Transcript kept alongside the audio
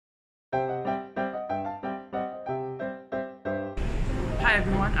Hi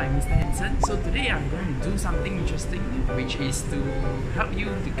everyone, I'm Mr. Hansen. So today I'm going to do something interesting, which is to help you,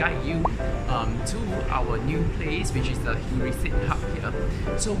 to guide you to our new place, which is the Heuristics Hub here.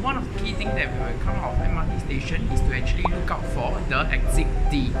 So one of the key things that we will come out of MRT station is to actually look out for the exit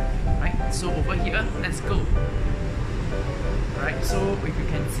D. Right? So over here, let's go. Right, so if you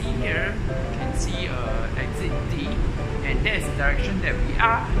can see here, you can see exit D, and that is the direction that we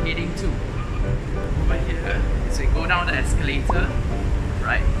are heading to. Over here, so we go down the escalator,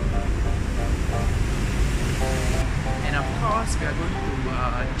 right? And of course, we are going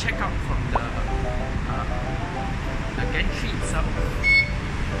to check out from the gantry itself.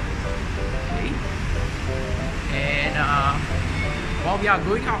 Okay. And while we are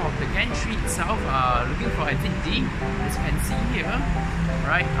going out of the gantry itself, looking for exit D, as you can see here,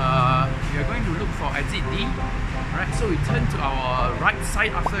 right? We are going to look for exit D. Right, so we turn to our right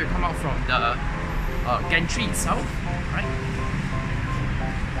side after we come out from the gantry itself, right?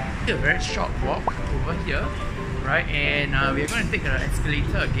 A very short walk over here, right? And we are going to take the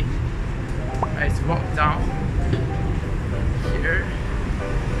escalator again. Right, so walk down here.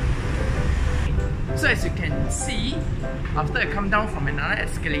 So as you can see, after I come down from another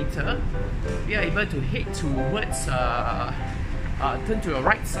escalator, we are able to head towards turn to the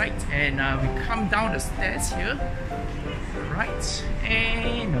right side, and we come down the stairs here, right,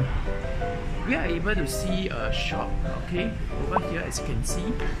 and we are able to see a shop, okay, over here as you can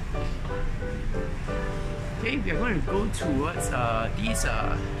see. Okay, we are going to go towards this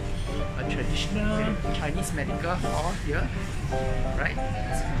a traditional Chinese medical hall here, right,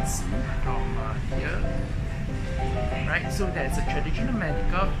 as you can see from here. Right, so there's a traditional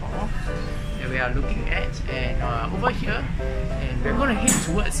medical hall that we are looking at, and over here, and we're going to head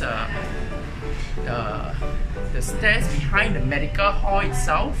towards the stairs behind the medical hall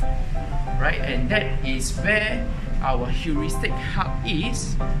itself, right, and that is where our Heuristics Hub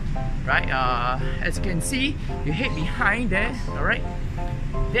is, right. As you can see, you head behind there, alright.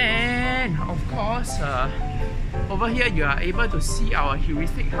 Then, of course, over here you are able to see our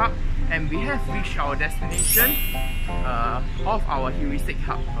Heuristics Hub, and we have reached our destination of our Heuristics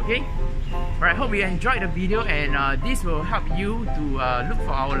Hub. Okay, alright, hope you enjoyed the video, and this will help you to look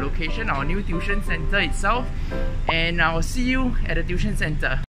for our location, our new tuition center itself, and I will see you at the tuition center.